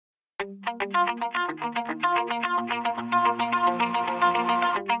Pull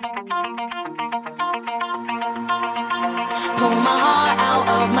my heart out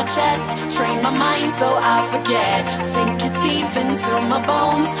of my chest, train my mind so I forget. Sink your teeth into my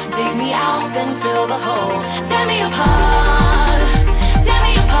bones, dig me out, then fill the hole. Tear me apart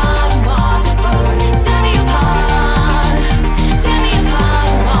and watch it burn. Tear me apart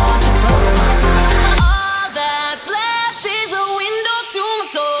and watch it burn. All that's left is a window to my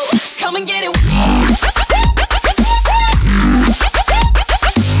soul. Come and get it.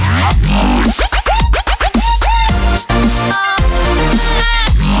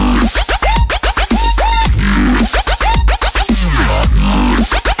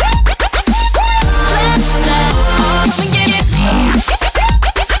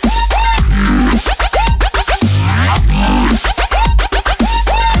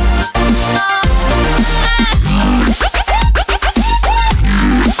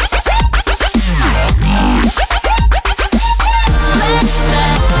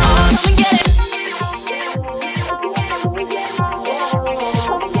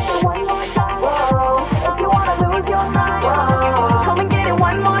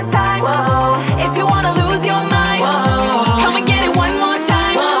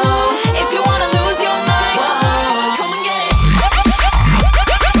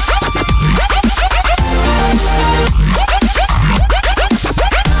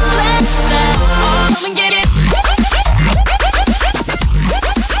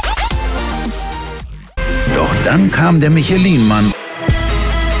 Dann kam der Michelin-Mann.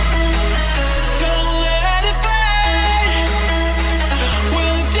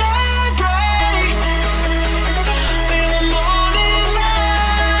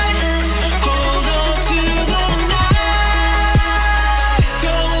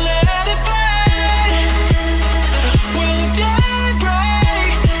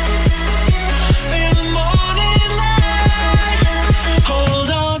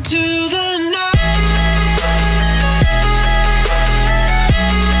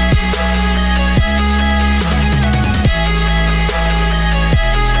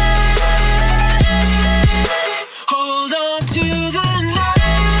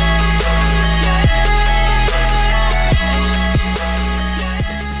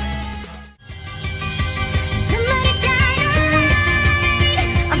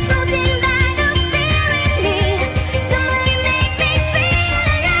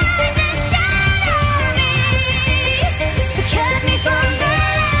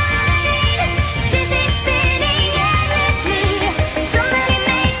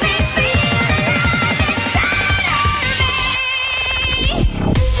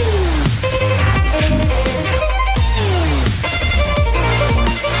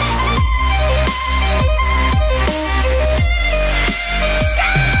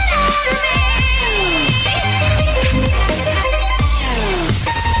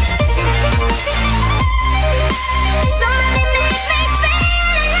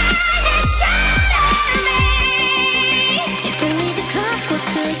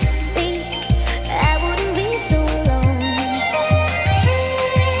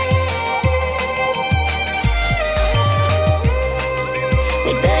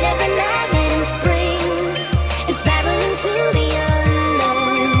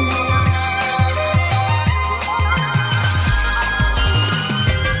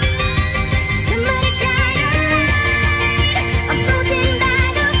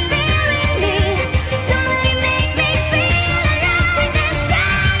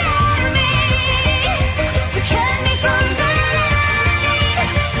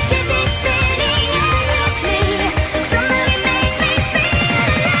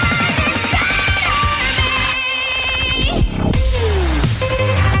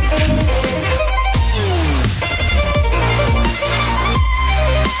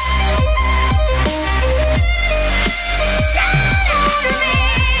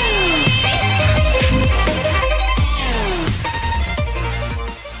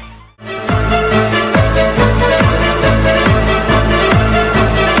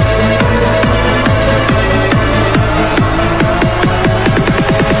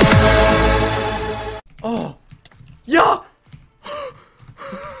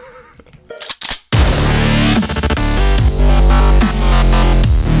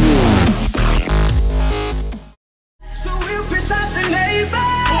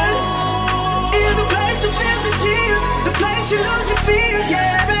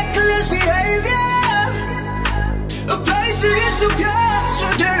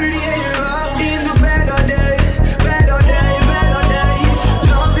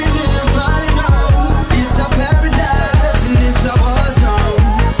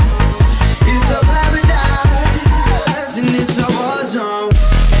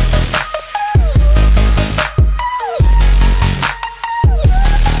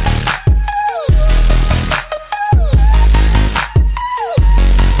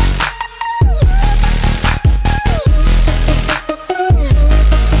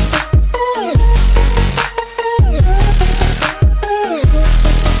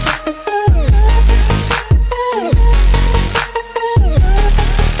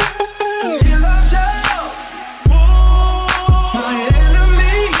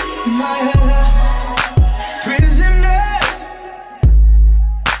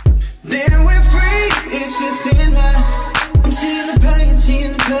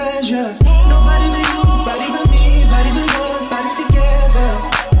 pleasure. Nobody but you, body but me, body but yours, bodies together.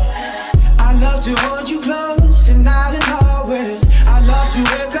 I love to hold you close tonight and always. I love to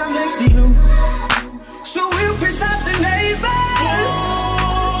wake up next to you. So we'll piss off the neighbors.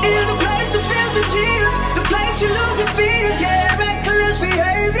 In the place that feels the tears, the place you lose your fears, yeah, reckless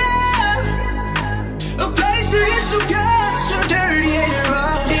behavior. A place that is so pure, so dirty and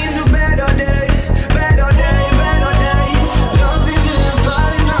raw. In the bad all day, bad all day, bad all day. Loving and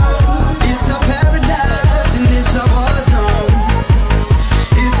falling on. It's a paradise and it's a war zone.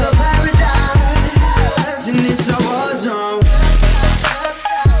 It's a paradise and it's a war zone.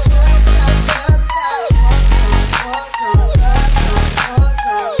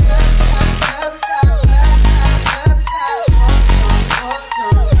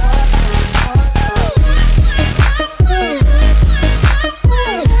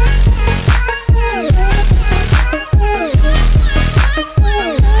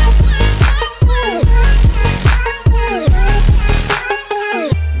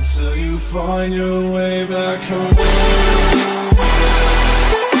 Find your way back home.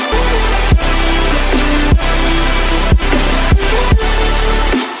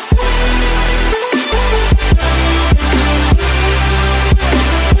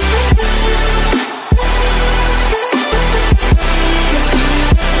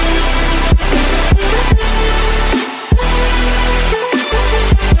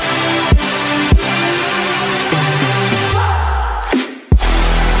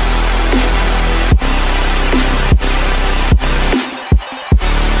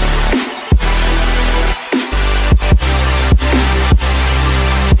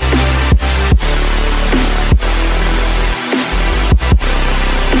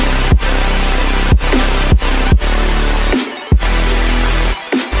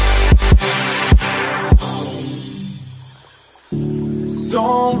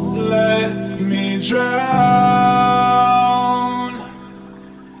 Don't let me drown.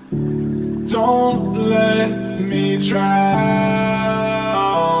 Don't let me drown.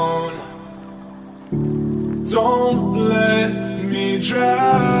 Don't let me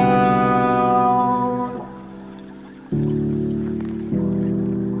drown.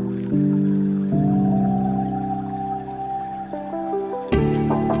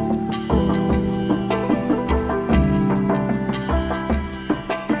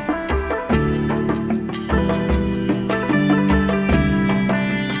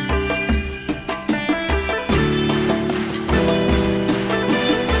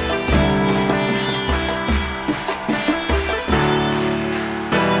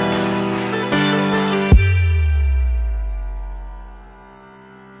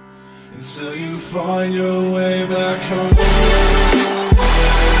 Until you find your way back home.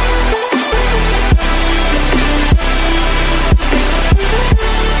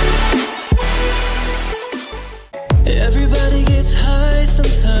 Everybody gets high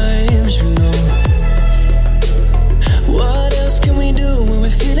sometimes, you know. What else can we do when we're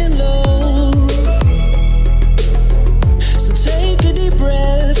feeling low? So take a deep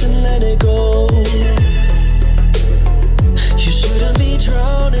breath and let it go. You shouldn't be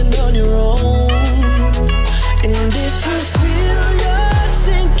drowning on your own. And if you feel you're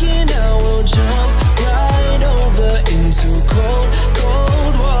sinking, I will jump right over into cold,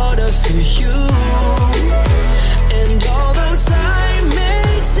 cold water for you. And although time may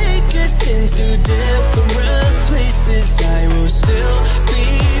take us into different places, I will still be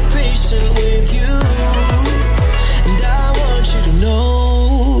patient with you. And I want you to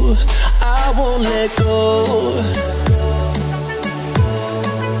know I won't let go.